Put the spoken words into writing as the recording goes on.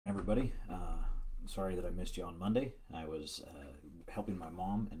Everybody. Sorry that I missed you on Monday. I was helping my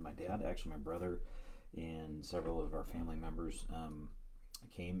mom and my dad, actually my brother and several of our family members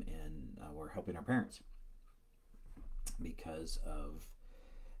came and were helping our parents because of,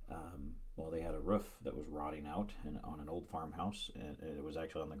 well, they had a roof that was rotting out and on an old farmhouse, and it was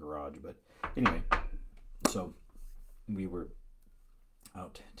actually on the garage. But anyway, so we were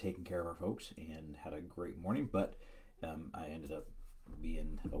out taking care of our folks and had a great morning, but I ended up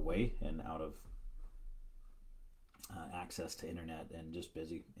being away and out of access to internet and just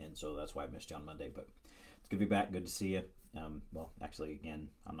busy, and so that's why I missed you on Monday. But it's good to be back. Good to see you. Well, actually, again,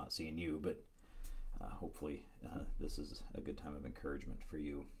 I'm not seeing you, but hopefully this is a good time of encouragement for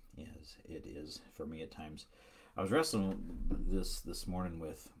you, as it is for me at times. I was wrestling this morning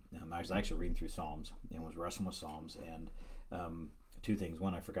with. I was actually reading through Psalms and was wrestling with Psalms, and two things.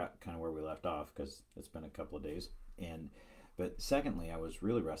 One, I forgot kind of where we left off because it's been a couple of days, and but secondly, I was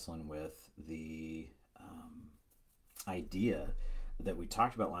really wrestling with the idea that we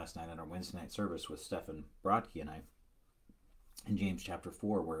talked about last night on our Wednesday night service with Stephen Brodke and I in James chapter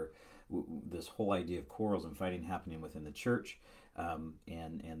 4, where this whole idea of quarrels and fighting happening within the church, and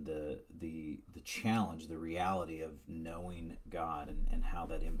the challenge, the reality of knowing God, and how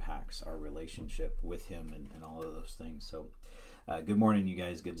that impacts our relationship with Him, and all of those things. So good morning, you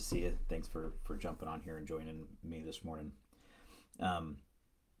guys. Good to see you. Thanks for jumping on here and joining me this morning.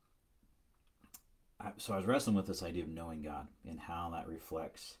 So I was wrestling with this idea of knowing God and how that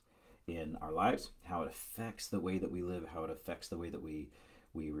reflects in our lives, how it affects the way that we live, how it affects the way that we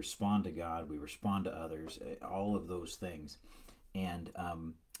respond to God, we respond to others, all of those things. And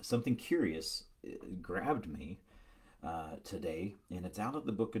something curious grabbed me today, and it's out of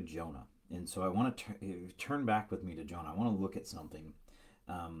the book of Jonah. And so I want to turn back with me to Jonah. I want to look at something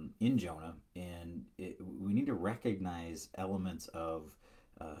in Jonah, and we need to recognize elements of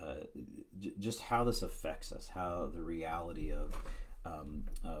just how this affects us, how the reality of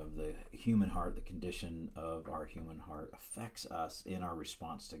the human heart, the condition of our human heart, affects us in our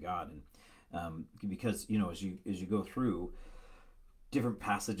response to God. And because as you go through different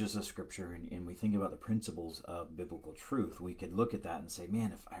passages of Scripture, and we think about the principles of biblical truth, we could look at that and say,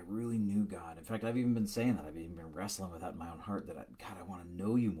 man, if I really knew God. In fact, I've even been saying that. I've even been wrestling with that in my own heart, that God, I want to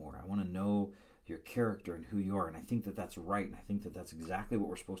know you more. I want to know your character and who you are. And I think that that's right. And I think that that's exactly what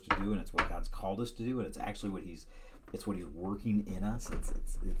we're supposed to do. And it's what God's called us to do. And it's actually what He's working in us.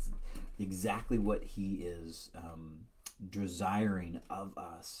 It's exactly what He is desiring of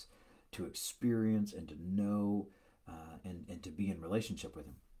us to experience and to know, and to be in relationship with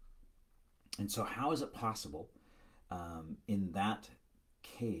Him. And so how is it possible in that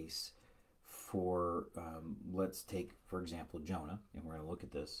case for, let's take, for example, Jonah, and we're going to look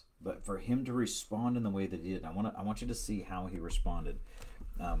at this, but for him to respond in the way that he did, I want you to see how he responded.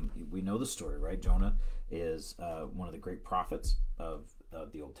 We know the story, right? Jonah is one of the great prophets of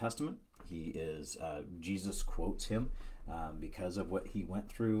the Old Testament. He is, Jesus quotes him because of what he went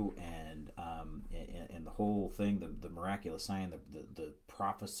through, and the whole thing, the miraculous sign, the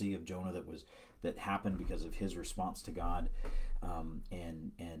prophecy of Jonah that happened because of his response to God,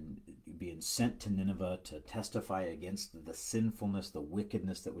 and being sent to Nineveh to testify against the sinfulness, the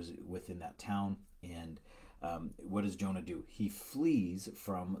wickedness that was within that town. And what does Jonah do? He flees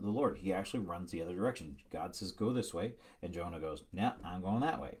from the Lord. He actually runs the other direction. God says, go this way, and Jonah goes, nah, I'm going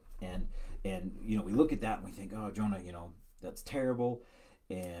that way. And we look at that and we think, oh, Jonah, that's terrible.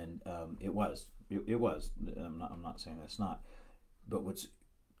 And it was. I'm not saying that's not. But what's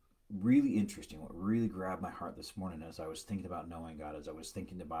really interesting, what really grabbed my heart this morning as I was thinking about knowing God, as I was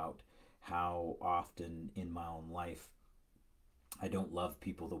thinking about how often in my own life I don't love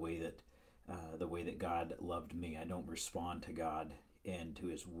people the way that God loved me. I don't respond to God and to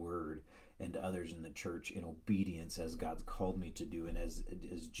His Word and to others in the church in obedience as God's called me to do, and as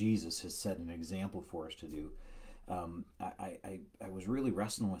Jesus has set an example for us to do. I was really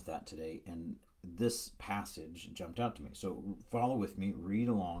wrestling with that today, and this passage jumped out to me. So follow with me, read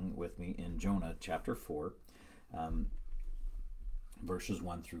along with me in Jonah chapter 4, verses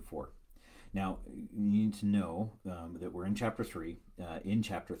 1 through 4. Now, you need to know that we're in chapter 3. In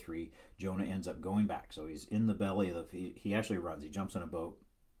chapter 3, Jonah ends up going back. So he's in the belly of he actually runs. He jumps in a boat.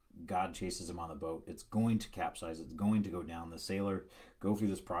 God chases him on the boat. It's going to capsize. It's going to go down. The sailor go through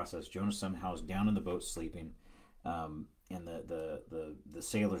this process. Jonah somehow is down in the boat sleeping. And the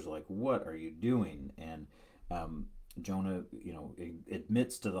sailors are like, what are you doing? And Jonah,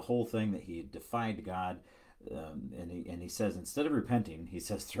 admits to the whole thing that he had defied God. And he says, instead of repenting, he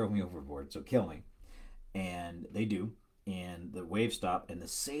says, throw me overboard, so kill me. And they do. And the waves stop, and the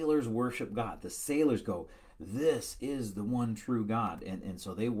sailors worship God. The sailors go, this is the one true God. And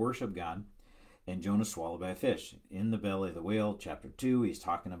so they worship God, and Jonah's swallowed by a fish. In the belly of the whale, chapter 2, he's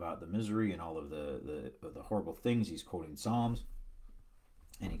talking about the misery and all of the horrible things. He's quoting Psalms.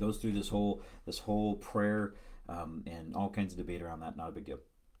 And he goes through this whole prayer and all kinds of debate around that. Not a big deal.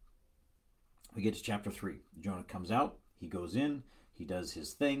 We get to chapter 3. Jonah comes out. He goes in. He does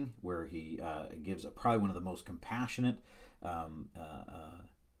his thing where he gives probably one of the most compassionate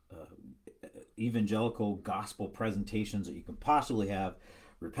evangelical gospel presentations that you can possibly have.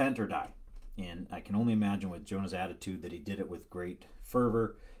 Repent or die. And I can only imagine with Jonah's attitude that he did it with great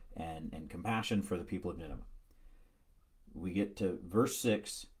fervor and compassion for the people of Nineveh. We get to verse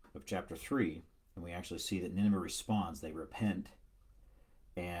 6 of chapter 3, and we actually see that Nineveh responds. They repent,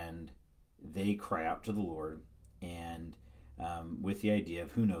 and they cry out to the Lord, and with the idea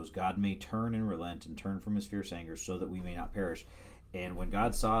of, who knows, God may turn and relent and turn from his fierce anger so that we may not perish. And when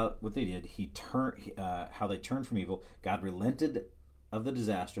God saw what they did, how they turned from evil, God relented of the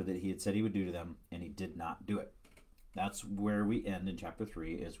disaster that he had said he would do to them, and he did not do it. That's where we end in chapter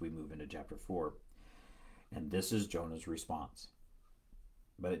 3 as we move into chapter 4. And this is Jonah's response.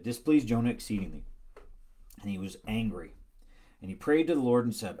 But it displeased Jonah exceedingly, and he was angry. And he prayed to the Lord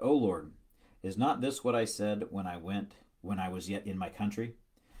and said, O Lord, is not this what I said when I was yet in my country?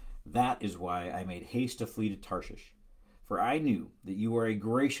 That is why I made haste to flee to Tarshish. For I knew that you are a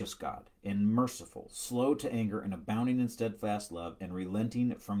gracious God and merciful, slow to anger and abounding in steadfast love and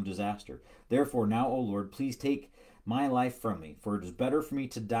relenting from disaster. Therefore now, O Lord, please take my life from me, for it is better for me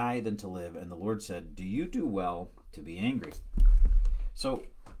to die than to live. And the Lord said, do you do well to be angry? So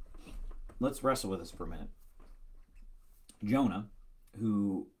let's wrestle with this for a minute. Jonah,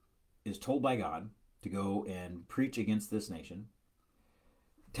 who is told by God to go and preach against this nation,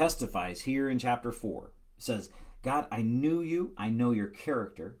 testifies here in chapter 4, says, God, I knew you, I know your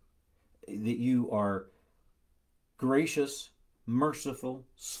character, that you are gracious, merciful,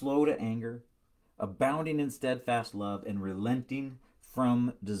 slow to anger, abounding in steadfast love, and relenting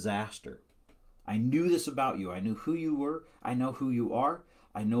from disaster. I knew this about you. I knew who you were. I know who you are.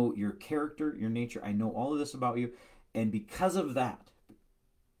 I know your character, your nature. I know all of this about you. And because of that,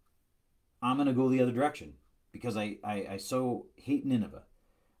 I'm going to go the other direction, because I so hate Nineveh.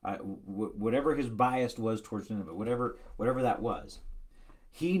 Whatever his bias was towards Nineveh, whatever that was,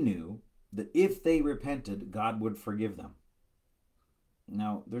 he knew that if they repented, God would forgive them.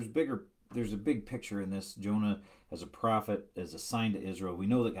 Now, there's a big picture in this. Jonah, as a prophet, as a sign to Israel. We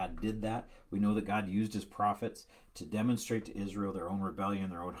know that God did that. We know that God used his prophets to demonstrate to Israel their own rebellion,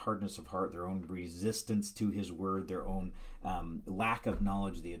 their own hardness of heart, their own resistance to his word, their own lack of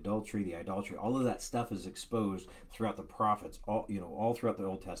knowledge, the adultery, the idolatry. All of that stuff is exposed throughout the prophets, all throughout the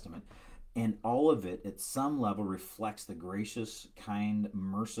Old Testament. And all of it, at some level, reflects the gracious, kind,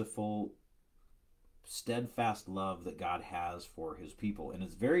 merciful, steadfast love that God has for his people. And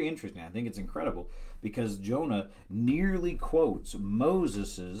it's very interesting. I think it's incredible, because Jonah nearly quotes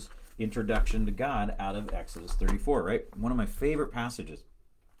Moses's introduction to God out of Exodus 34, right? One of my favorite passages.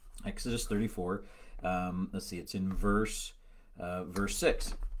 Exodus 34. Let's see, it's in verse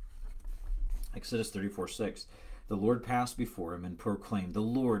 6. Exodus 34:6. The Lord passed before him and proclaimed, the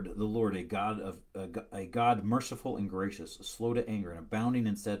Lord, a God merciful and gracious, slow to anger and abounding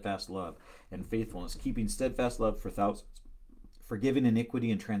in steadfast love and faithfulness, keeping steadfast love for thousands, forgiving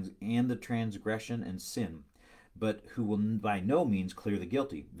iniquity and the transgression and sin, but who will by no means clear the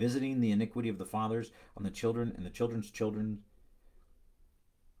guilty, visiting the iniquity of the fathers on the children and the children's children,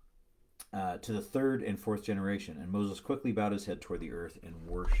 to the third and fourth generation. And Moses quickly bowed his head toward the earth and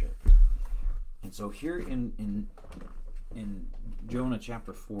worshipped. And so here in Jonah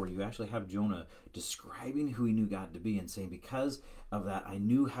chapter 4, you actually have Jonah describing who he knew God to be and saying, because of that, I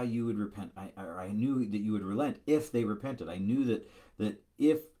knew how you would repent. I knew that you would relent if they repented. I knew that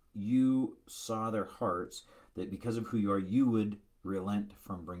if you saw their hearts, that because of who you are, you would relent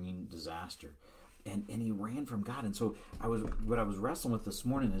from bringing disaster. And he ran from God. And so what I was wrestling with this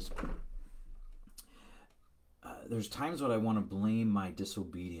morning is, there's times when I want to blame my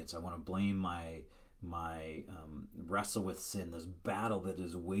disobedience. I want to blame my wrestle with sin, this battle that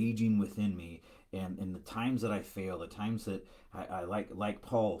is waging within me, and the times that I fail, the times that I like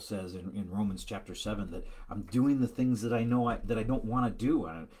Paul says in Romans chapter 7, that I'm doing the things that I know that I don't want to do,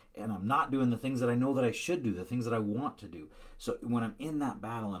 and I'm not doing the things that I know that I should do, the things that I want to do. So when I'm in that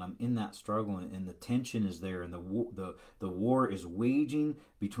battle and I'm in that struggle, and the tension is there, and the war is waging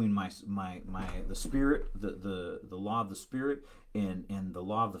between the spirit, the law of the spirit, and the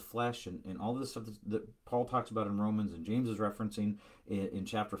law of the flesh, and all this stuff that Paul talks about in Romans and James is referencing in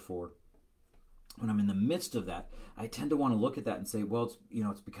chapter 4. When I'm in the midst of that, I tend to want to look at that and say, well,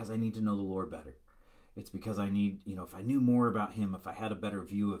 it's because I need to know the Lord better. It's because I need, if I knew more about him, if I had a better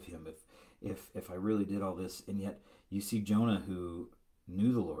view of him, if I really did all this. And yet you see Jonah, who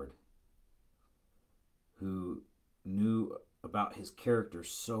knew the Lord, who knew about his character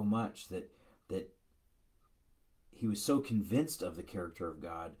so much that he was so convinced of the character of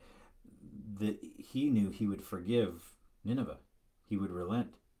God that he knew he would forgive Nineveh. He would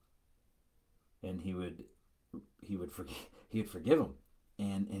relent, and he would forgive him,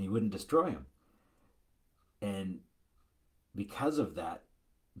 and he wouldn't destroy him. And because of that,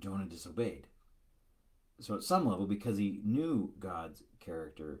 Jonah disobeyed. So at some level, because he knew God's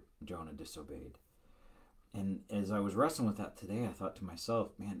character, Jonah disobeyed. And as I was wrestling with that today, I thought to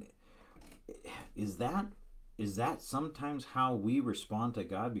myself, man, is that sometimes how we respond to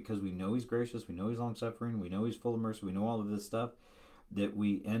God, because we know he's gracious, we know he's long-suffering, we know he's full of mercy, we know all of this stuff, that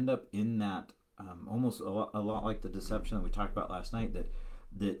we end up in that almost a lot like the deception that we talked about last night,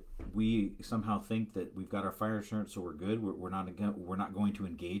 that we somehow think that we've got our fire insurance, so we're good. We're not going to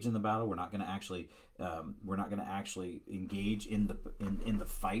engage in the battle. We're not going to actually engage in the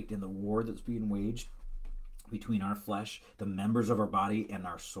fight, in the war that's being waged between our flesh, the members of our body, and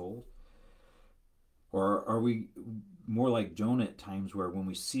our soul. Or are we more like Jonah at times, where when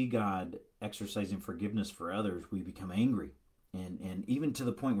we see God exercising forgiveness for others, we become angry? And even to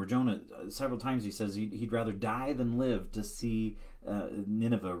the point where Jonah, several times he says he'd rather die than live to see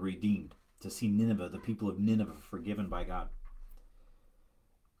Nineveh redeemed, to see Nineveh, the people of Nineveh, forgiven by God.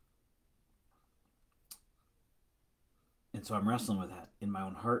 And so I'm wrestling with that in my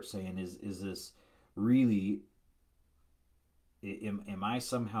own heart, saying, is this really, am I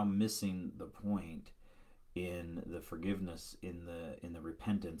somehow missing the point in the forgiveness, in the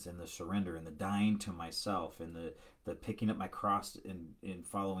repentance, in the surrender, in the dying to myself, in the picking up my cross and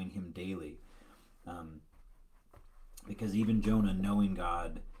following him daily? Because even Jonah, knowing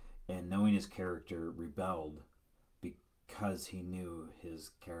God and knowing his character, rebelled because he knew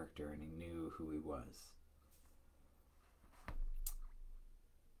his character and he knew who he was.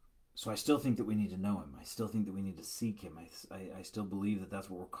 So I still think that we need to know him. I still think that we need to seek him. I still believe that that's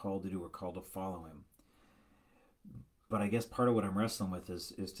what we're called to do. We're called to follow him. But I guess part of what I'm wrestling with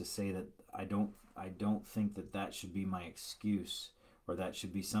is to say that I don't think that should be my excuse, or that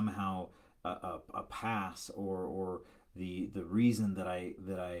should be somehow a pass, or the reason that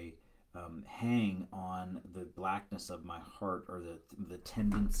I hang on the blackness of my heart, or the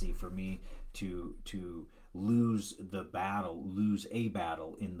tendency for me to lose a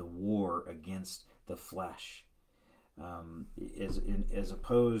battle in the war against the flesh, as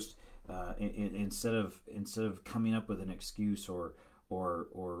opposed. Instead of coming up with an excuse, or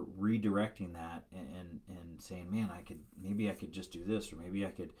redirecting that, and saying, man, maybe I could just do this, or maybe I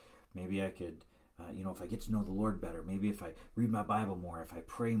could if I get to know the Lord better, maybe if I read my Bible more, if I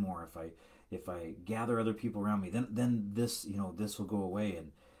pray more, if I gather other people around me, then this will go away.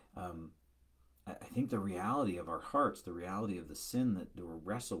 And I think the reality of our hearts, the reality of the sin that we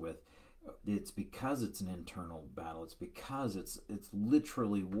wrestle with, it's because it's an internal battle. It's because it's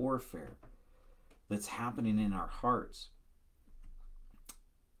literally warfare that's happening in our hearts.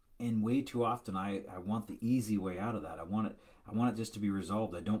 And way too often I want the easy way out of that. I want it just to be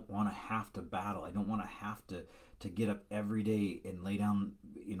resolved. I don't want to have to battle. I don't want to have to get up every day and lay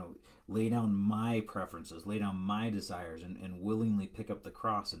down my preferences, lay down my desires, and willingly pick up the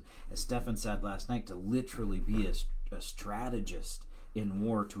cross. And as Stefan said last night, to literally be a strategist in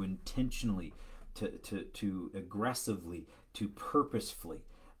war, to intentionally, to aggressively, to purposefully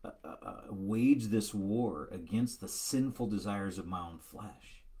wage this war against the sinful desires of my own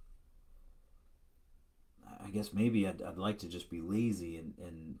flesh. I guess maybe I'd like to just be lazy,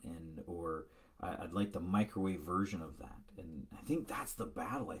 or I'd like the microwave version of that. And I think that's the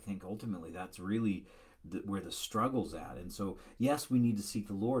battle. I think ultimately that's really where the struggle's at. And so, yes, we need to seek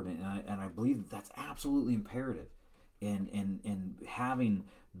the Lord, and I believe that's absolutely imperative. And having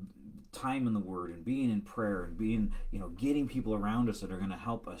time in the Word, and being in prayer, and being, getting people around us that are going to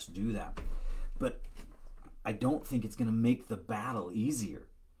help us do that. But I don't think it's going to make the battle easier,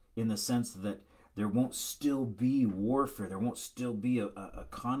 in the sense that there won't still be warfare, there won't still be a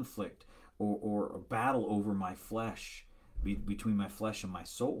conflict, or a battle over my flesh, between my flesh and my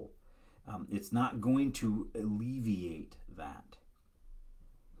soul. It's not going to alleviate that.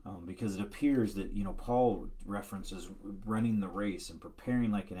 Because it appears that Paul references running the race and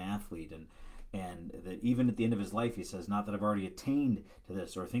preparing like an athlete, and that even at the end of his life he says, not that I've already attained to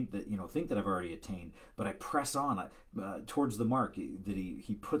this, or think that I've already attained, but I press on towards the mark. That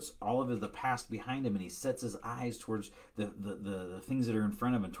he puts all of the past behind him, and he sets his eyes towards the things that are in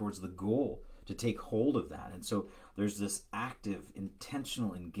front of him, towards the goal, to take hold of that. And so there's this active,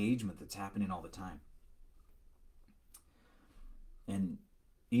 intentional engagement that's happening all the time. And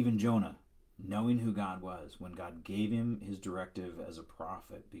even Jonah, knowing who God was, when God gave him his directive as a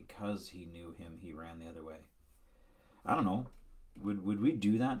prophet, because he knew him, he ran the other way. I don't know. Would we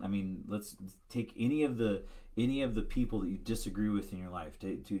do that? I mean, let's take any of the people that you disagree with in your life.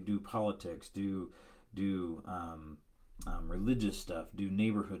 To do politics, do religious stuff, do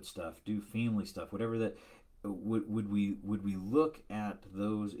neighborhood stuff, do family stuff, whatever that. Would we look at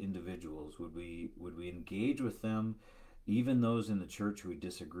those individuals? Would we engage with them, even those in the church who we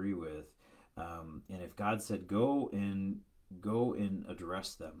disagree with? And if God said, go and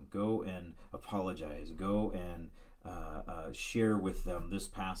address them, go and apologize, go and share with them this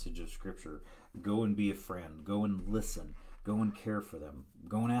passage of scripture, go and be a friend, go and listen, go and care for them,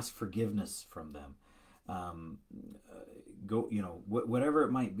 go and ask forgiveness from them, um, go, whatever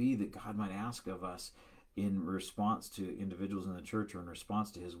it might be that God might ask of us in response to individuals in the church, or in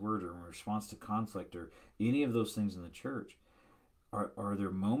response to his word, or in response to conflict, or any of those things in the church. Are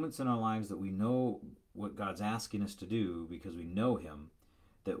there moments in our lives that we know what God's asking us to do because we know him,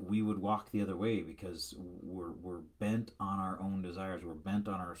 that we would walk the other way because we're bent on our own desires, we're bent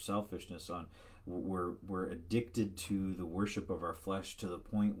on our selfishness, we're addicted to the worship of our flesh, to the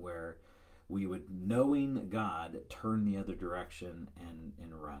point where we would, knowing God, turn the other direction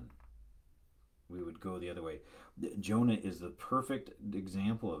and run. We would go the other way. Jonah is the perfect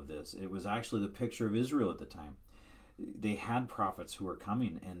example of this. It was actually the picture of Israel at the time. They had prophets who were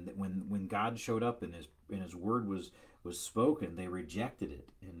coming, and when God showed up and his word was spoken, they rejected it.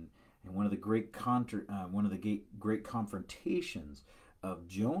 And one of the great great confrontations of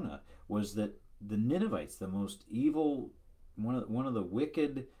Jonah was that the Ninevites, the most evil, one of the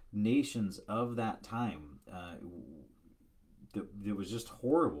wicked nations of that time, it was just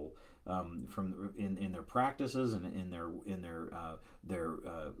horrible, from in their practices and in their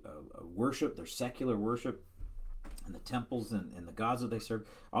worship, their secular worship, and the temples and the gods that they served.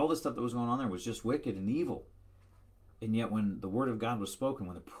 All the stuff that was going on there was just wicked and evil. And yet when the word of God was spoken,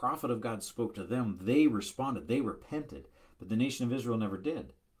 when the prophet of God spoke to them, they responded, they repented. But the nation of Israel never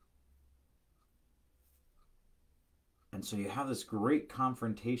did. And so you have this great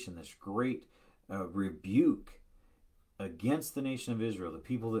confrontation, this great rebuke against the nation of Israel, the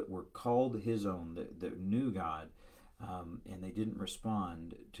people that were called his own, that knew God, and they didn't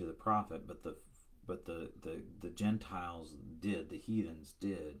respond to the prophet, but the Gentiles did, the heathens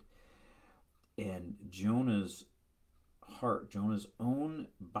did. And Jonah's heart, Jonah's own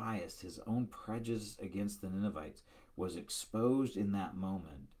bias, his own prejudice against the Ninevites was exposed in that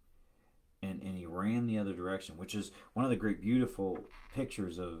moment. And he ran the other direction, which is one of the great beautiful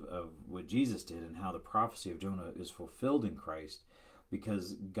pictures of what Jesus did, and how the prophecy of Jonah is fulfilled in Christ,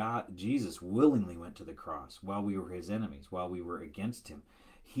 because Jesus willingly went to the cross while we were his enemies, while we were against him.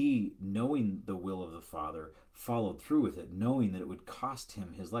 He, knowing the will of the Father, followed through with it, knowing that it would cost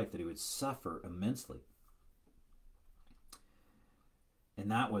him his life, that he would suffer immensely.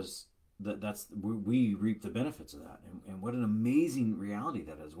 And we reap the benefits of that. And what an amazing reality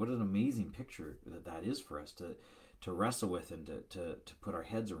that is. What an amazing picture that is for us to wrestle with, and to put our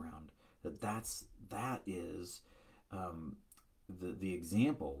heads around. That is the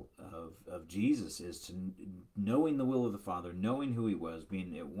example of Jesus, is to knowing the will of the Father, knowing who he was,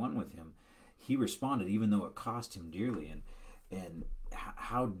 being at one with him. He responded even though it cost him dearly. And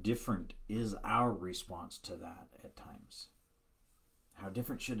how different is our response to that at times? How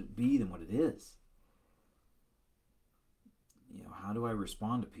different should it be than what it is? How do I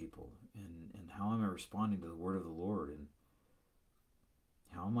respond to people? And how am I responding to the word of the Lord? And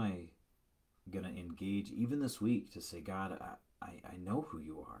how am I going to engage even this week to say, God, I know who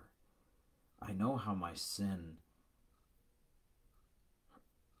you are. I know how my sin,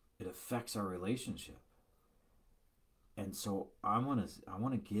 it affects our relationship. And so I want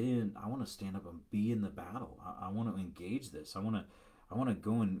to get in. I want to stand up and be in the battle. I want to engage this. I want to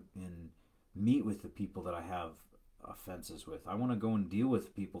go and meet with the people that I have offenses with. I want to go and deal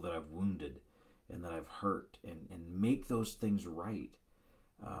with people that I've wounded and that I've hurt, and make those things right.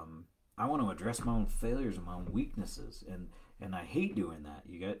 I want to address my own failures and my own weaknesses, and I hate doing that.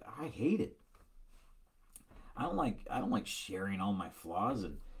 I hate it. I don't like sharing all my flaws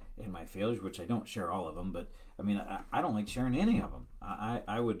and my failures, which I don't share all of them, but I mean, I don't like sharing any of them.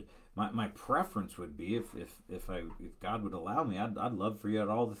 I would. My preference would be, if God would allow me, I'd love for you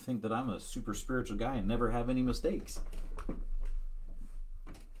all to think that I'm a super spiritual guy and never have any mistakes.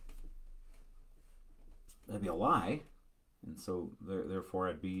 That'd be a lie, and so therefore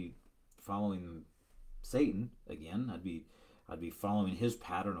I'd be following Satan again. I'd be following his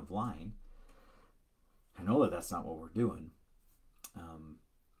pattern of lying. I know that that's not what we're doing,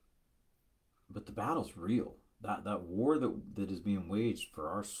 but the battle's real. that war that is being waged for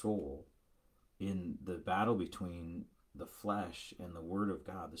our soul in the battle between the flesh and the Word of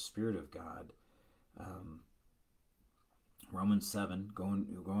God, the Spirit of God. Romans 7, go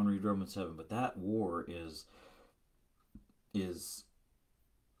and read Romans 7. But that war is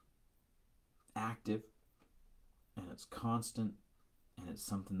active, and it's constant, and it's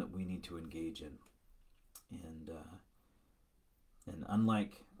something that we need to engage in. And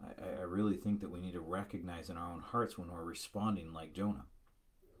unlike, I really think that we need to recognize in our own hearts when we're responding like Jonah.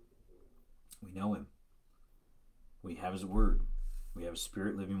 We know him. We have his word. We have his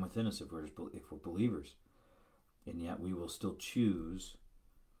spirit living within us if we're believers. And yet we will still choose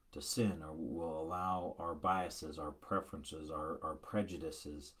to sin, or will allow our biases, our preferences, our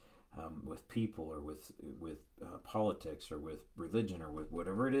prejudices with people, or with politics, or with religion, or with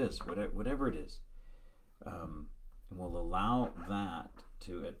whatever it is, and we'll allow that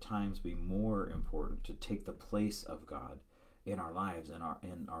to at times be more important, to take the place of God in our lives,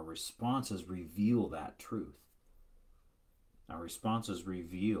 and our responses reveal that truth. Our responses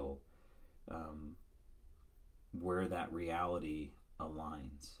reveal where that reality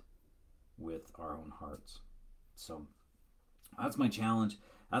aligns with our own hearts. So that's my challenge.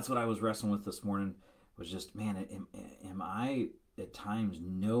 That's what I was wrestling with this morning, was just, man, am I at times,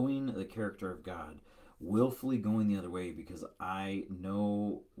 knowing the character of God, willfully going the other way because I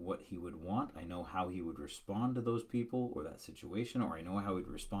know what he would want, I know how he would respond to those people or that situation, or I know how he would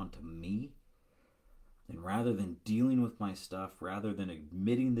respond to me, and rather than dealing with my stuff, rather than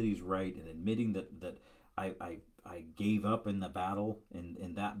admitting that he's right, and admitting that I gave up in the battle,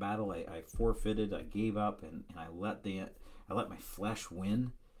 in that battle I forfeited, I gave up, and I let my flesh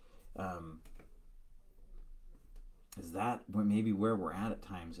win. Is that maybe where we're at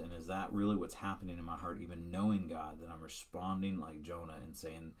times? And is that really what's happening in my heart, even knowing God, that I'm responding like Jonah and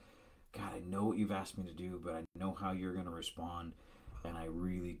saying, God, I know what you've asked me to do, but I know how you're going to respond, and I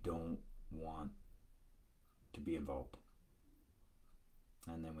really don't want to be involved.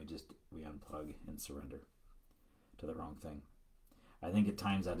 And then we unplug and surrender to the wrong thing. I think at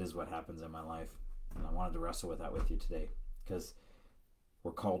times that is what happens in my life, and I wanted to wrestle with that with you today, because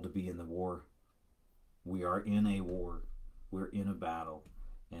we're called to be in the war. We are in a war. We're in a battle,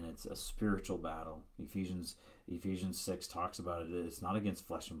 and it's a spiritual battle. Ephesians 6 talks about it. It's not against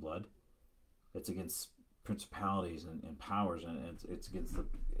flesh and blood. It's against principalities and powers, and it's against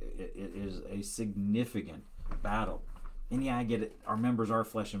it is a significant battle. And yeah, I get it. Our members are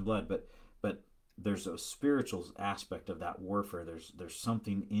flesh and blood, but there's a spiritual aspect of that warfare. There's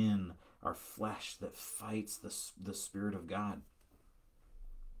something in our flesh that fights the Spirit of God.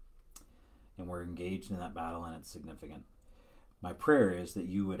 And we're engaged in that battle, and it's significant. My prayer is that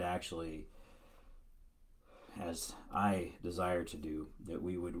you would actually, as I desire to do, that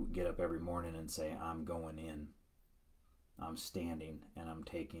we would get up every morning and say, I'm going in, I'm standing, and I'm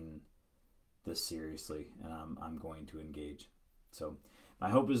taking this seriously, and I'm going to engage. So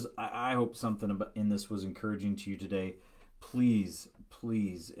my hope is, I hope something in this was encouraging to you today. Please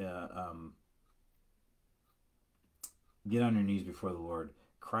get on your knees before the Lord.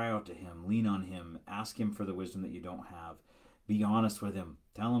 Cry out to him, lean on him, ask him for the wisdom that you don't have. Be honest with him.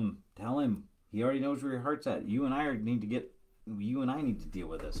 Tell him. He already knows where your heart's at. You and I need to deal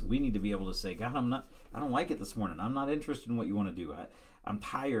with this. We need to be able to say, God, I don't like it this morning. I'm not interested in what you want to do. I'm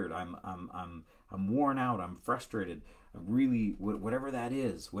tired. I'm worn out. I'm frustrated. I'm really, whatever that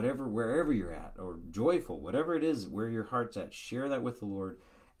is, wherever you're at, or joyful, whatever it is, where your heart's at, share that with the Lord.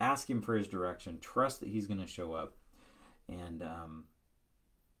 Ask him for his direction. Trust that he's going to show up. And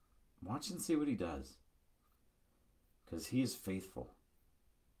watch and see what he does, because he is faithful,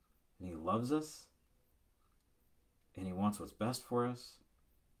 and he loves us, and he wants what's best for us,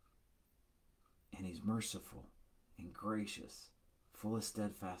 and he's merciful and gracious, full of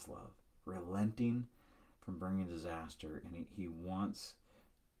steadfast love, relenting from bringing disaster, and he wants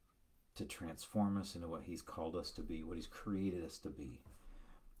to transform us into what he's called us to be, what he's created us to be,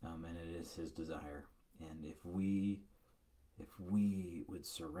 and it is his desire. And if we would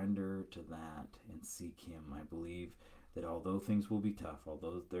surrender to that and seek him, I believe that although things will be tough,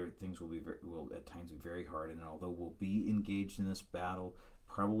 although things will at times be very hard, and although we'll be engaged in this battle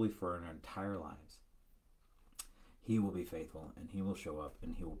probably for our entire lives, he will be faithful, and he will show up,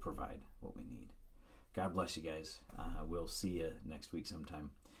 and he will provide what we need. God bless you guys. We'll see you next week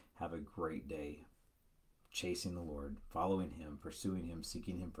sometime. Have a great day chasing the Lord, following him, pursuing him,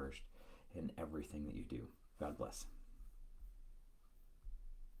 seeking him first in everything that you do. God bless.